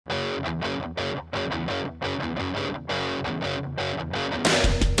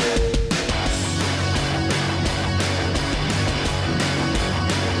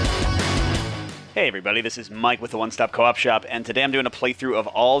Hey everybody, this is Mike with the One Stop Co-op Shop, and today I'm doing a playthrough of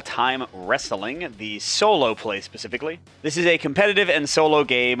All Time Wrestling, the solo play specifically. This is a competitive and solo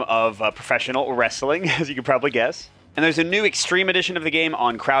game of professional wrestling, as you can probably guess. And there's a new Extreme edition of the game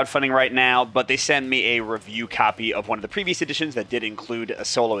on crowdfunding right now, but they sent me a review copy of one of the previous editions that did include a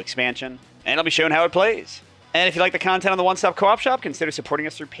solo expansion, and I'll be showing how it plays. And if you like the content on the One Stop Co-op Shop, consider supporting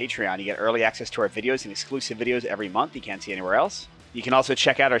us through Patreon. You get early access to our videos and exclusive videos every month you can't see anywhere else. You can also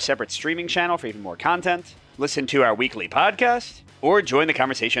check out our separate streaming channel for even more content, listen to our weekly podcast, or join the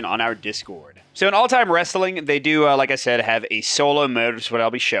conversation on our Discord. So in All Time Wrestling, they do, like I said, have a solo mode, which is what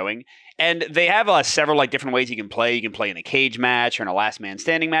I'll be showing. And they have several different ways you can play. You can play in a cage match or in a last man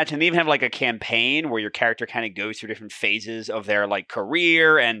standing match. And they even have a campaign where your character kind of goes through different phases of their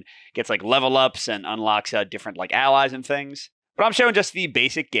career and gets level ups and unlocks different allies and things. But I'm showing just the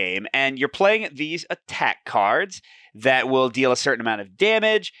basic game, and you're playing these attack cards that will deal a certain amount of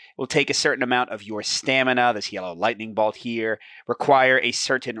damage, will take a certain amount of your stamina, this yellow lightning bolt here, require a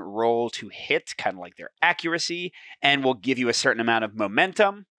certain roll to hit, kind of like their accuracy, and will give you a certain amount of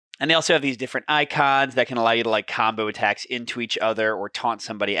momentum. And they also have these different icons that can allow you to combo attacks into each other or taunt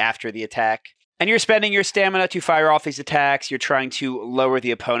somebody after the attack. And you're spending your stamina to fire off these attacks. You're trying to lower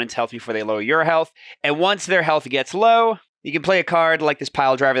the opponent's health before they lower your health. And once their health gets low, you can play a card like this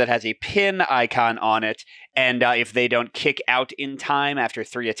pile driver that has a pin icon on it, and if they don't kick out in time after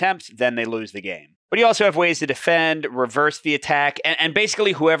 3 attempts, then they lose the game. But you also have ways to defend, reverse the attack, and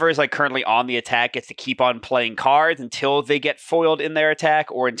basically whoever is currently on the attack gets to keep on playing cards until they get foiled in their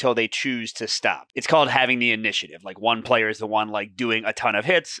attack or until they choose to stop. It's called having the initiative. One player is the one doing a ton of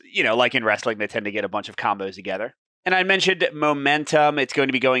hits. Like in wrestling, they tend to get a bunch of combos together. And I mentioned momentum. It's going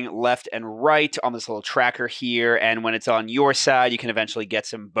to be going left and right on this little tracker here. And when it's on your side, you can eventually get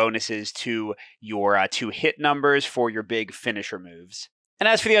some bonuses to your 2 hit numbers for your big finisher moves. And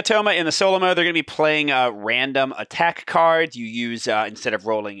as for the Otoma in the solo mode, they're going to be playing random attack cards. You use, instead of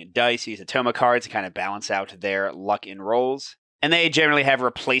rolling dice, you use Otoma cards to kind of balance out their luck in rolls. And they generally have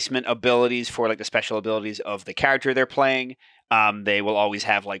replacement abilities for the special abilities of the character they're playing. They will always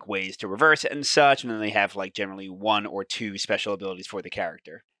have ways to reverse it and such, and then they have generally 1 or 2 special abilities for the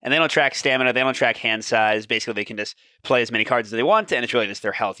character. And they don't track stamina, they don't track hand size. Basically, they can just play as many cards as they want, and it's really just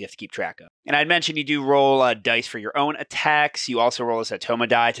their health you have to keep track of. And I'd mentioned you do roll dice for your own attacks. You also roll this Otoma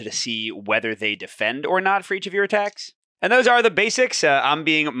die to see whether they defend or not for each of your attacks. And those are the basics. I'm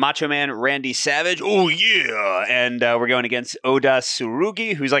being Macho Man Randy Savage. Oh, yeah! And we're going against Oda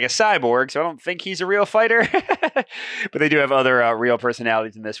Tsurugi, who's like a cyborg, so I don't think he's a real fighter. But they do have other real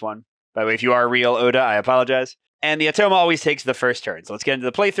personalities in this one. By the way, if you are real Oda, I apologize. And the Otoma always takes the first turn. So let's get into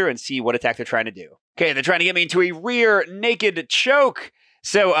the playthrough and see what attack they're trying to do. Okay, they're trying to get me into a rear naked choke.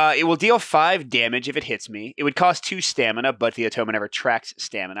 So it will deal 5 damage if it hits me. It would cost 2 stamina, but the Otoma never tracks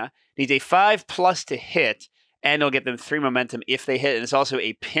stamina. It needs a 5+ to hit. And it'll get them 3 momentum if they hit. And it's also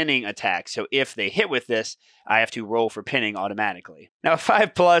a pinning attack. So if they hit with this, I have to roll for pinning automatically. Now,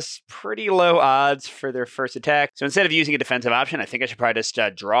 5+, pretty low odds for their first attack. So instead of using a defensive option, I think I should probably just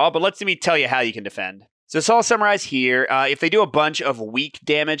draw. But let me tell you how you can defend. So it's all summarized here. If they do a bunch of weak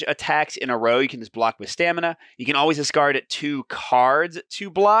damage attacks in a row, you can just block with stamina. You can always discard 2 cards to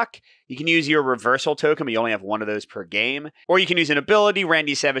block. You can use your reversal token, but you only have 1 of those per game. Or you can use an ability.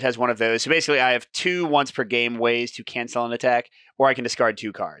 Randy Savage has 1 of those. So basically, I have 2 once per game ways to cancel an attack, or I can discard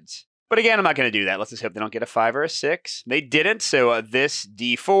 2 cards. But again, I'm not going to do that. Let's just hope they don't get a 5 or a 6. They didn't, so this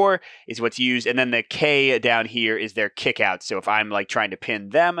D4 is what's used, and then the K down here is their kick out. So if I'm trying to pin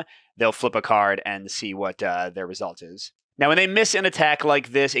them, they'll flip a card and see what their result is. Now, when they miss an attack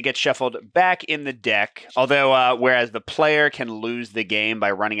like this, it gets shuffled back in the deck. Although, whereas the player can lose the game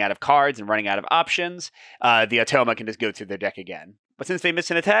by running out of cards and running out of options, the Otoma can just go through their deck again. But since they missed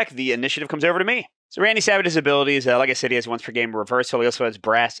an attack, the initiative comes over to me. So Randy Savage's abilities, like I said, he has once per game reversal. He also has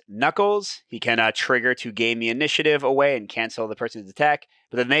Brass Knuckles. He can trigger to gain the initiative away and cancel the person's attack.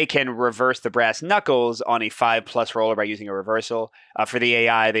 But then they can reverse the Brass Knuckles on a 5+ roller by using a reversal. For the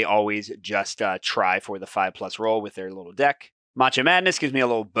AI, they always just try for the 5+ roll with their little deck. Macho Madness gives me a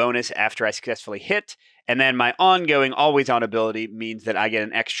little bonus after I successfully hit. And then my ongoing always-on ability means that I get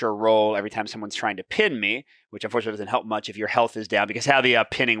an extra roll every time someone's trying to pin me, which unfortunately doesn't help much if your health is down, because how the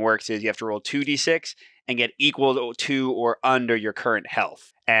pinning works is you have to roll 2d6 and get equal to or under your current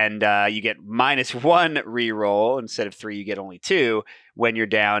health. And you get -1 reroll. Instead of 3, you get only 2 when you're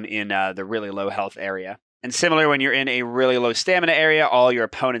down in the really low health area. And similar, when you're in a really low stamina area, all your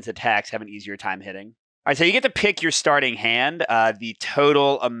opponent's attacks have an easier time hitting. All right, so you get to pick your starting hand. The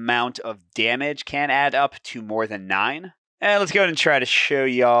total amount of damage can add up to more than 9. And let's go ahead and try to show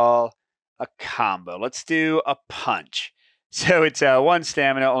y'all a combo. Let's do a punch. So it's 1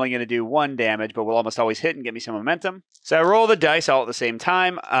 stamina, only going to do 1 damage, but will almost always hit and get me some momentum. So I roll the dice all at the same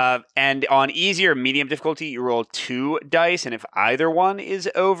time. And on easy or medium difficulty, you roll 2 dice. And if either one is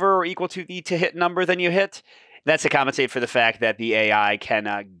over or equal to the to-hit number, then you hit. That's to compensate for the fact that the AI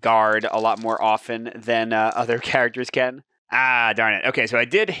can guard a lot more often than other characters can. Ah, darn it. Okay, so I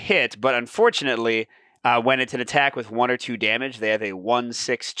did hit, but unfortunately, when it's an attack with 1 or 2 damage, they have a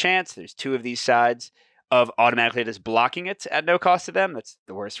 1/6 chance. There's 2 of these sides of automatically just blocking it at no cost to them. That's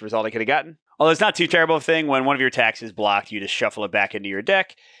the worst result I could have gotten. Although it's not too terrible a thing. When one of your attacks is blocked, you just shuffle it back into your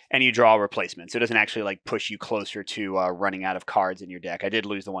deck, and you draw a replacement. So it doesn't actually like push you closer to running out of cards in your deck. I did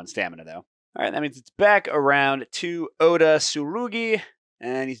lose the 1 stamina, though. All right, that means it's back around to Oda Tsurugi,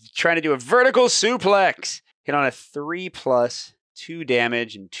 and he's trying to do a vertical suplex. Hit on a 3+, 2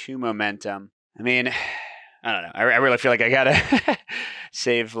 damage, and 2 momentum. I mean, I don't know. I really feel like I gotta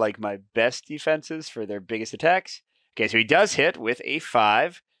save like my best defenses for their biggest attacks. Okay, so he does hit with a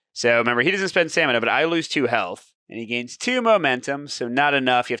 5. So remember, he doesn't spend stamina, but I lose 2 health, and he gains 2 momentum, so not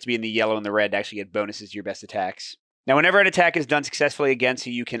enough. You have to be in the yellow and the red to actually get bonuses to your best attacks. Now, whenever an attack is done successfully against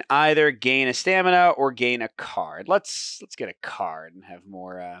you, you can either gain a stamina or gain a card. Let's get a card and have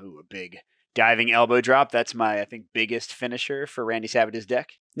more, a big diving elbow drop. That's my, I think, biggest finisher for Randy Savage's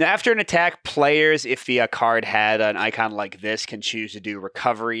deck. Now, after an attack, players, if the card had an icon like this, can choose to do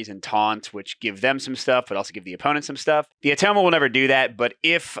recoveries and taunts, which give them some stuff, but also give the opponent some stuff. The Atoma will never do that, but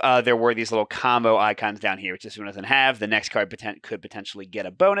if there were these little combo icons down here, which this one doesn't have, the next card could potentially get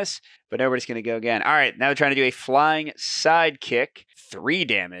a bonus, but nobody's going to go again. All right, now we're trying to do a flying sidekick. 3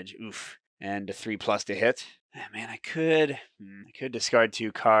 damage, oof, and a 3+ to hit. Man, I could discard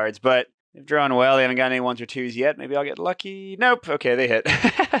 2 cards, but they've drawn well. They haven't got any 1s or 2s yet. Maybe I'll get lucky. Nope. Okay, they hit.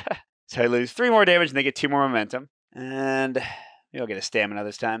 So I lose 3 more damage and they get 2 more momentum. And maybe I'll get a stamina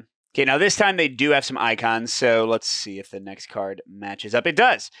this time. Okay, now this time they do have some icons. So let's see if the next card matches up. It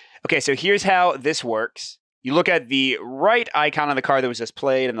does. Okay, so here's how this works. You look at the right icon on the card that was just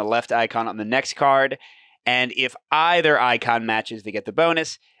played and the left icon on the next card. And if either icon matches, they get the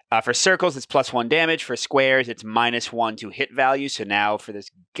bonus. For circles, it's +1 damage. For squares, it's -1 to hit value. So now for this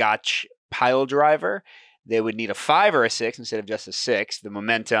Gotch pile driver, they would need a 5 or a 6 instead of just a 6. The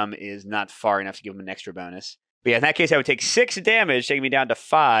momentum is not far enough to give them an extra bonus. But yeah, in that case, I would take 6 damage, taking me down to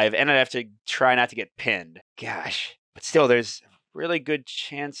 5, and I'd have to try not to get pinned. Gosh. But still, there's a really good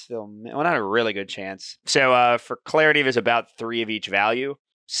chance they'll... Well, not a really good chance. So for clarity, there's about 3 of each value.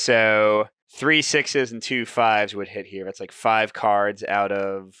 So 3 6s and 2 5s would hit here. That's like 5 cards out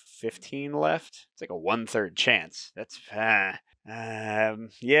of 15 left. It's like a 1/3 chance. That's...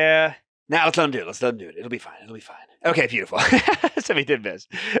 yeah. Now let's let him do it. Let's let him do it. It'll be fine. It'll be fine. Okay, beautiful. So he did miss.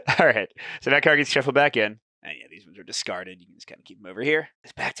 All right. So that card gets shuffled back in. And yeah, these ones are discarded. You can just kind of keep them over here.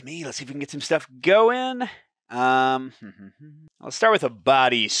 It's back to me. Let's see if we can get some stuff going. Let's start with a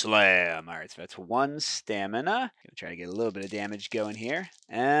body slam. All right, so that's 1 stamina. Gonna try to get a little bit of damage going here.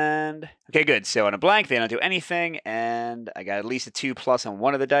 And okay, good. So on a blank, they don't do anything. And I got at least a 2+ on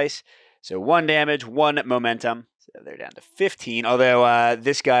one of the dice. So 1 damage, 1 momentum. So they're down to 15. Although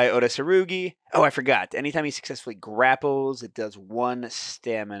this guy, Oda Tsurugi, oh, I forgot. Anytime he successfully grapples, it does 1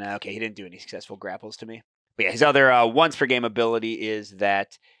 stamina. Okay, he didn't do any successful grapples to me. But yeah, his other once per game ability is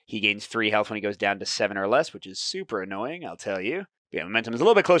that he gains 3 health when he goes down to 7 or less, which is super annoying, I'll tell you. But yeah, momentum is a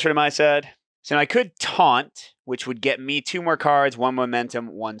little bit closer to my side. So now I could taunt, which would get me 2 more cards, 1 momentum,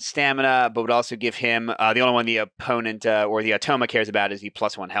 1 stamina, but would also give him, the only one the opponent or the Atoma cares about is the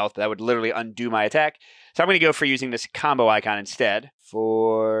 +1 health, but that would literally undo my attack. So I'm going to go for using this combo icon instead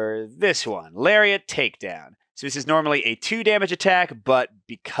for this one, Lariat Takedown. So this is normally a 2 damage attack, but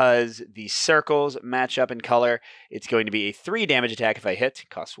because the circles match up in color, it's going to be a 3 damage attack if I hit. It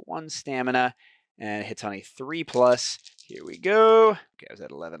costs 1 stamina, and it hits on a 3+. Here we go. Okay, I was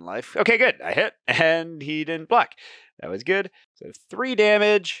at 11 life. Okay, good. I hit, and he didn't block. That was good. So 3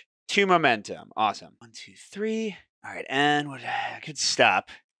 damage, 2 momentum. Awesome. 1, 2, 3. All right, and what I could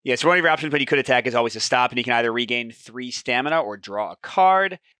stop. Yeah, so one of your options when you could attack is always to stop, and you can either regain 3 stamina or draw a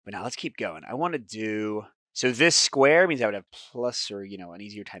card. But now let's keep going. I want to do... So this square means I would have plus or, an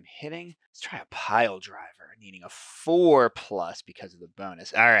easier time hitting. Let's try a pile driver, needing a 4+ because of the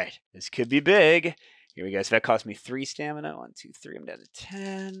bonus. All right, this could be big. Here we go. So that cost me 3 stamina. 1, 2, 3. I'm down to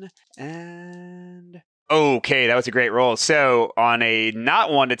 10. And... Okay, that was a great roll. So on a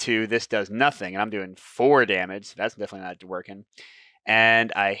not 1 to 2, this does nothing. And I'm doing 4 damage. So that's definitely not working.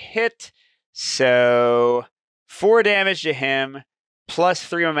 And I hit. So 4 damage to him.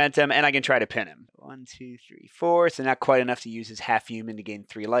 +3 momentum, and I can try to pin him. 1, 2, 3, 4. So not quite enough to use his half human to gain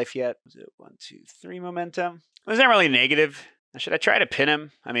 3 life yet. Was it 1, 2, 3 momentum? It was not really negative. Should I try to pin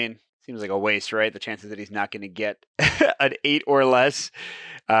him? I mean, seems like a waste, right? The chances that he's not going to get an 8 or less.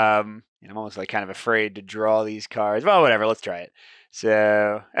 I'm almost like kind of afraid to draw these cards. Well, whatever. Let's try it.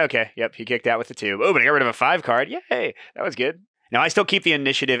 So, okay. Yep, he kicked out with the 2. Oh, but I got rid of a 5 card. Yay! That was good. Now, I still keep the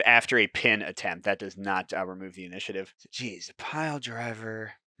initiative after a pin attempt. That does not remove the initiative. So, geez, the pile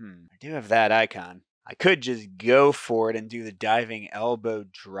driver. I do have that icon. I could just go for it and do the diving elbow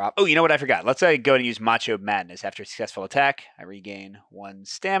drop. Oh, you know what? I forgot. Let's go and use Macho Madness. After a successful attack, I regain 1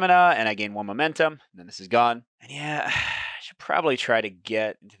 stamina and I gain 1 momentum. And then this is gone. And yeah, I should probably try to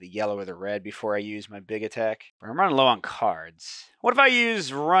get into the yellow or the red before I use my big attack. But I'm running low on cards. What if I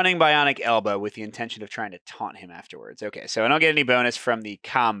use Running Bionic Elbow with the intention of trying to taunt him afterwards? Okay, so I don't get any bonus from the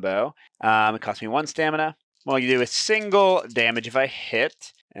combo. It costs me 1 stamina. Well, you do a single damage if I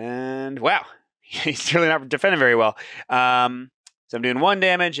hit. And wow. He's really not defending very well. So I'm doing 1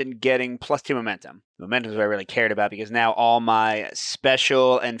 damage and getting +2 momentum. Momentum is what I really cared about because now all my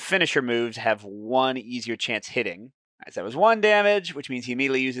special and finisher moves have 1 easier chance hitting. All right, so that was 1 damage, which means he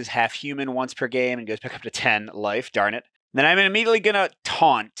immediately uses half human once per game and goes back up to 10 life. Darn it. Then I'm immediately going to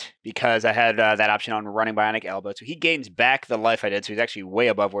taunt because I had that option on Running Bionic Elbow. So he gains back the life I did, so he's actually way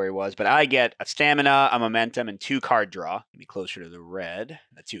above where he was. But I get a stamina, a momentum, and 2 card draw. Get me closer to the red.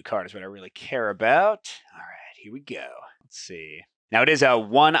 The 2 card is what I really care about. All right, here we go. Let's see. Now it is a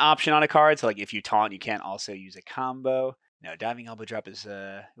 1 option on a card, so like if you taunt, you can't also use a combo. No, Diving Elbow Drop is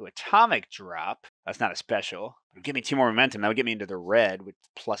Atomic Drop. That's not a special. It'll give me 2 more momentum. That would get me into the red with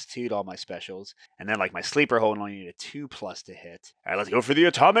 +2 to all my specials. And then like my Sleeper Hold only need a 2+ to hit. All right, let's go for the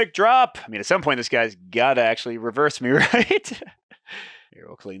Atomic Drop. I mean, at some point this guy's got to actually reverse me, right? Here,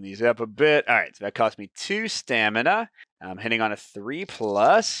 we'll clean these up a bit. All right, so that cost me 2 stamina. I'm hitting on a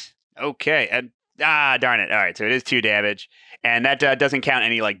 3+. Okay, and darn it. All right, so it is 2 damage. And that doesn't count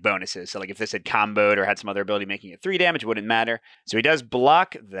any like bonuses. So like if this had comboed or had some other ability making it 3 damage, it wouldn't matter. So he does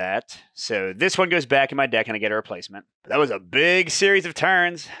block that. So this one goes back in my deck and I get a replacement. But that was a big series of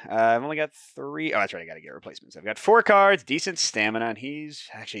turns. I've only got 3. Oh, that's right. I got to get replacements. I've got 4 cards, decent stamina, and he's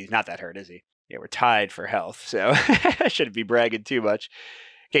not that hurt, is he? Yeah, we're tied for health. So I shouldn't be bragging too much.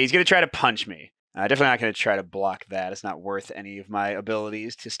 Okay, he's going to try to punch me. Definitely not going to try to block that. It's not worth any of my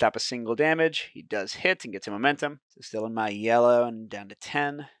abilities to stop a single damage. He does hit and gets some momentum. So still in my yellow and down to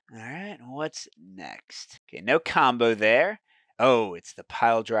 10. All right, what's next? Okay, no combo there. Oh, it's the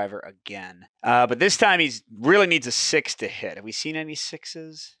pile driver again. But this time he really needs a 6 to hit. Have we seen any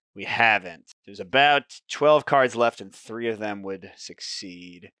 6s? We haven't. There's about 12 cards left and 3 of them would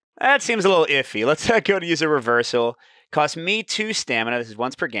succeed. That seems a little iffy. Let's go to use a reversal. Costs me 2 stamina. This is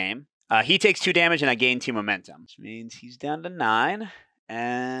once per game. He takes 2 damage and I gain 2 momentum, which means he's down to 9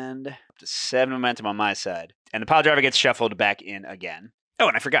 and up to 7 momentum on my side. And the pile driver gets shuffled back in again. Oh,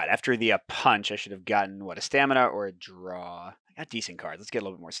 and I forgot. After the punch, I should have gotten, a stamina or a draw. I got decent cards. Let's get a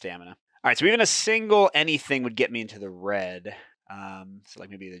little bit more stamina. All right, so even a single anything would get me into the red. So like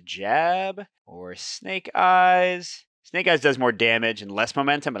maybe the jab or Snake Eyes. Snake Eyes does more damage and less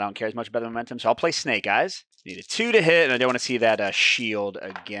momentum, but I don't care as much about the momentum, so I'll play Snake Eyes. Need a 2 to hit, and I don't want to see that shield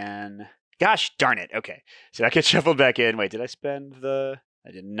again. Gosh darn it. Okay, so that gets shuffled back in. Wait, did I spend the...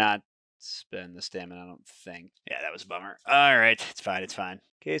 I did not spend the stamina, I don't think. Yeah, that was a bummer. All right, it's fine, it's fine.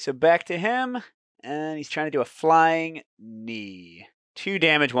 Okay, so back to him, and he's trying to do a flying knee. 2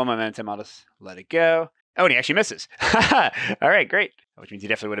 damage, 1 momentum. I'll just let it go. Oh, and he actually misses. All right, great. Which means he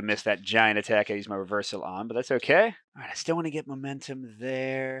definitely would have missed that giant attack I used my reversal on, but that's okay. All right, I still want to get momentum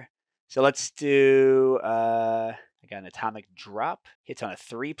there. So let's do, I got an Atomic Drop. Hits on a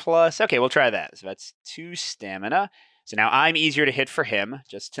 3+. Okay, we'll try that. So that's 2 stamina. So now I'm easier to hit for him,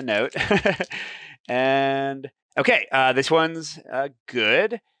 just to note. And, okay, this one's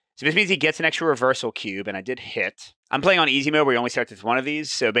good. So this means he gets an extra reversal cube, and I did hit. I'm playing on easy mode where he only starts with 1 of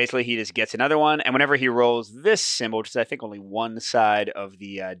these, so basically he just gets another one, and whenever he rolls this symbol, which is I think only 1 side of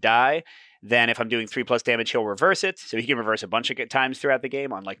the die, then if I'm doing 3+ damage, he'll reverse it, so he can reverse a bunch of times throughout the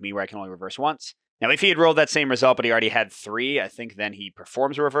game, unlike me where I can only reverse once. Now if he had rolled that same result, but he already had 3, I think then he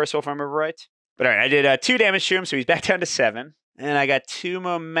performs a reversal if I remember right. But alright, I did 2 damage to him, so he's back down to 7. And I got 2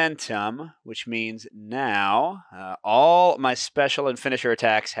 momentum, which means now all my special and finisher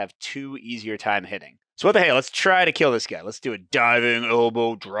attacks have 2 easier time hitting. So what the hell? Let's try to kill this guy. Let's do a diving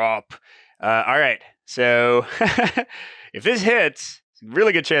elbow drop. All right. So if this hits,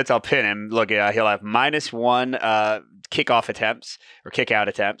 really good chance I'll pin him. Look, he'll have -1 kickoff attempts or kick out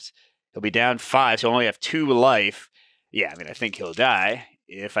attempts. He'll be down 5, so he'll only have 2 life. Yeah, I mean, I think he'll die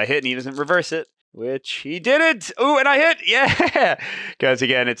if I hit and he doesn't reverse it. which he didn't. Ooh, and I hit. Yeah. Because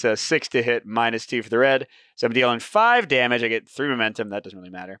again, it's a 6 to hit, -2 for the red. So I'm dealing 5 damage. I get 3 momentum. That doesn't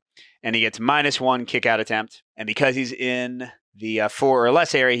really matter. And he gets -1 kick out attempt. And because he's in the 4 or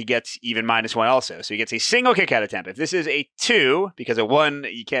less area, he gets even -1 also. So he gets a single kick out attempt. If this is a 2, because a 1,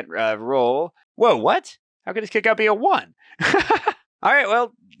 you can't roll. Whoa, what? How could his kick out be a 1? All right,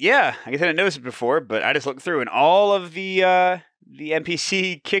 well, yeah, I guess I didn't notice it before, but I just looked through, and all of the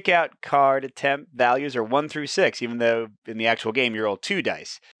NPC kickout card attempt values are 1 through 6, even though in the actual game you roll 2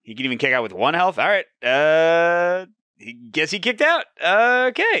 dice. He can even kick out with 1 health. All right, guess he kicked out.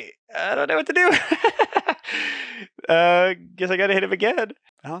 Okay, I don't know what to do. Guess I gotta hit him again.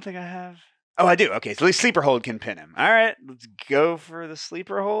 I don't think I have. Oh, I do. Okay, so at least Sleeper Hold can pin him. All right, let's go for the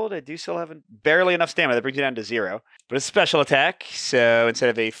Sleeper Hold. I do still have barely enough stamina. That brings you down to 0. But it's a special attack, so instead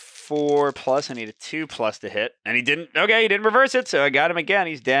of a 4+, I need a 2+ to hit. And he didn't. Okay, he didn't reverse it, so I got him again.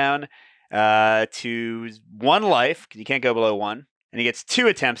 He's down to 1 life, because he can't go below 1. And he gets 2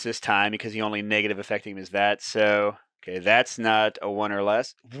 attempts this time, because the only negative affecting him is that. So, okay, that's not a 1 or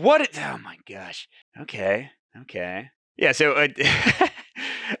less. Oh my gosh. Okay. Yeah, so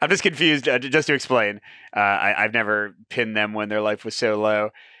I'm just confused. Just to explain, I've never pinned them when their life was so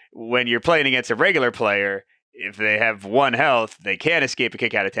low. When you're playing against a regular player, if they have 1 health, they can't escape a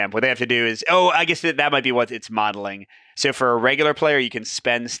kick-out attempt. What they have to do is, I guess that might be what it's modeling. So for a regular player, you can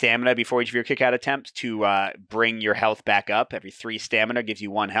spend stamina before each of your kick-out attempts to bring your health back up. Every 3 stamina gives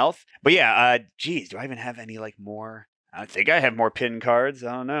you 1 health. But yeah, geez, do I even have any more? I think I have more pin cards.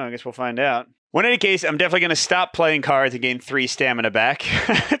 I don't know. I guess we'll find out. Well, in any case, I'm definitely going to stop playing cards and gain 3 stamina back,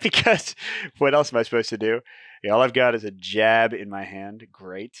 because what else am I supposed to do? Yeah, all I've got is a jab in my hand.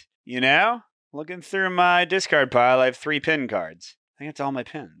 Great. Looking through my discard pile, I have 3 pin cards. I think that's all my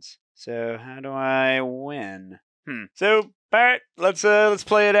pins. So how do I win? So, all right, let's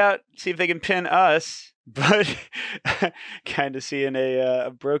play it out, see if they can pin us. But kind of seeing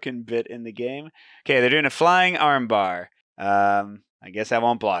a broken bit in the game. Okay, they're doing a flying armbar. I guess I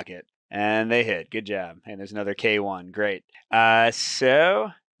won't block it. And they hit. Good job. And there's another K1. Great.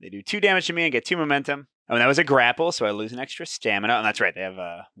 So they do 2 damage to me and get 2 momentum. Oh, and that was a grapple, so I lose an extra stamina. Oh, that's right. They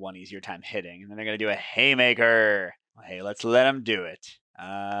have 1 easier time hitting. And then they're going to do a haymaker. Well, hey, let's let them do it.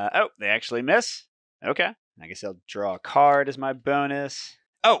 They actually miss. Okay. I guess I'll draw a card as my bonus.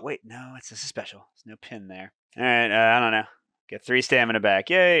 Oh, wait. No, it's a special. There's no pin there. All right. I don't know. Get 3 stamina back.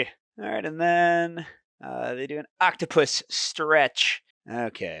 Yay. All right. And then they do an octopus stretch.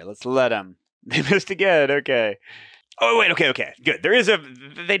 Okay, let's let them. They missed again. Okay. Oh, wait. Okay. Good.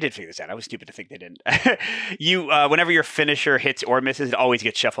 They did figure this out. I was stupid to think they didn't. Whenever your finisher hits or misses, it always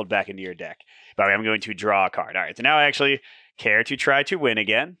gets shuffled back into your deck. By the way, I'm going to draw a card. All right. So now I actually care to try to win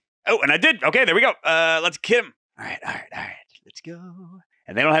again. Oh, and I did. Okay, there we go. Let's hit him. All right. Let's go.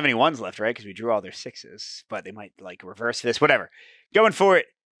 And they don't have any 1s left, right? Because we drew all their 6s. But they might reverse this. Whatever. Going for it.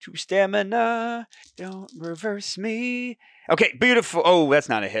 2 stamina. Don't reverse me. Okay, beautiful. Oh, that's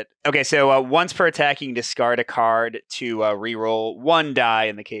not a hit. Okay, so once per attack, you can discard a card to reroll 1 die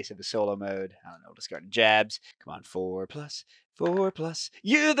in the case of the solo mode. I don't know, discard jabs. Come on, 4+. 4+.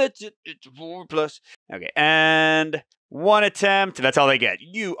 Yeah, that's it. It's 4+. Okay, and 1 attempt. That's all they get.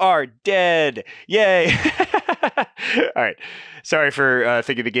 You are dead. Yay. All right. Sorry for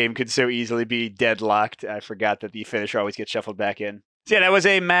thinking the game could so easily be deadlocked. I forgot that the finisher always gets shuffled back in. So yeah, that was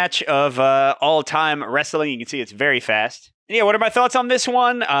a match of all-time wrestling. You can see it's very fast. And yeah, what are my thoughts on this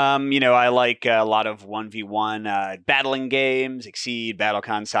one? I like a lot of 1v1 battling games, Exceed,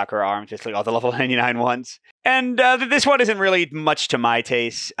 Battlecon, Sakura Arms, just like all the level 99 ones. And this one isn't really much to my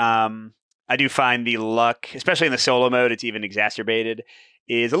taste. I do find the luck, especially in the solo mode, it's even exacerbated,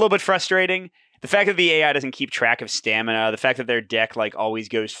 is a little bit frustrating. The fact that the AI doesn't keep track of stamina, the fact that their deck always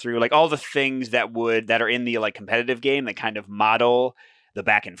goes through all the things that are in the competitive game that kind of model the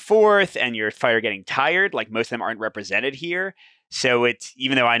back and forth and your fighter getting tired, most of them aren't represented here. So it's,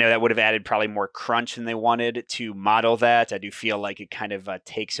 even though I know that would have added probably more crunch than they wanted to model that, I do feel like it kind of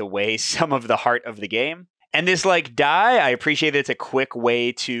takes away some of the heart of the game. And this die, I appreciate that it's a quick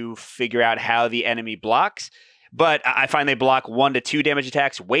way to figure out how the enemy blocks, but I find they block 1 to 2 damage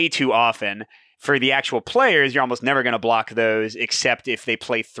attacks way too often. For the actual players, you're almost never going to block those except if they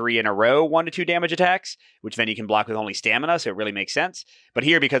play 3 in a row, 1 to 2 damage attacks, which then you can block with only stamina, so it really makes sense. But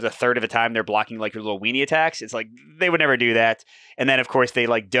here, because a third of the time they're blocking your little weenie attacks, it's they would never do that. And then, of course, they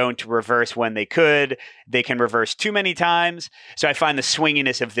don't reverse when they could. They can reverse too many times. So I find the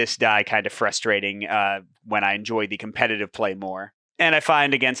swinginess of this die kind of frustrating when I enjoy the competitive play more. And I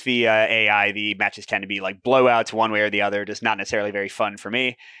find against the AI, the matches tend to be like blowouts one way or the other, just not necessarily very fun for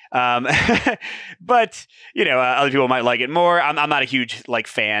me. But, other people might like it more. I'm not a huge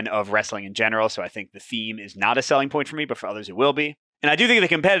fan of wrestling in general, so I think the theme is not a selling point for me, but for others it will be. And I do think the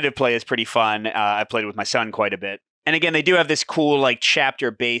competitive play is pretty fun. I played it with my son quite a bit. And again, they do have this cool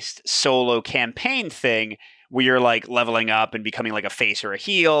chapter-based solo campaign thing where you're leveling up and becoming a face or a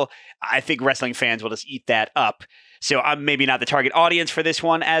heel. I think wrestling fans will just eat that up. So I'm maybe not the target audience for this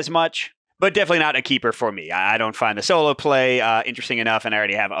one as much, but definitely not a keeper for me. I don't find the solo play interesting enough, and I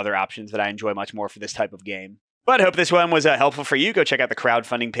already have other options that I enjoy much more for this type of game. But I hope this one was helpful for you. Go check out the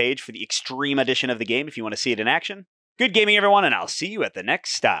crowdfunding page for the Extreme edition of the game if you want to see it in action. Good gaming, everyone, and I'll see you at the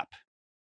next stop.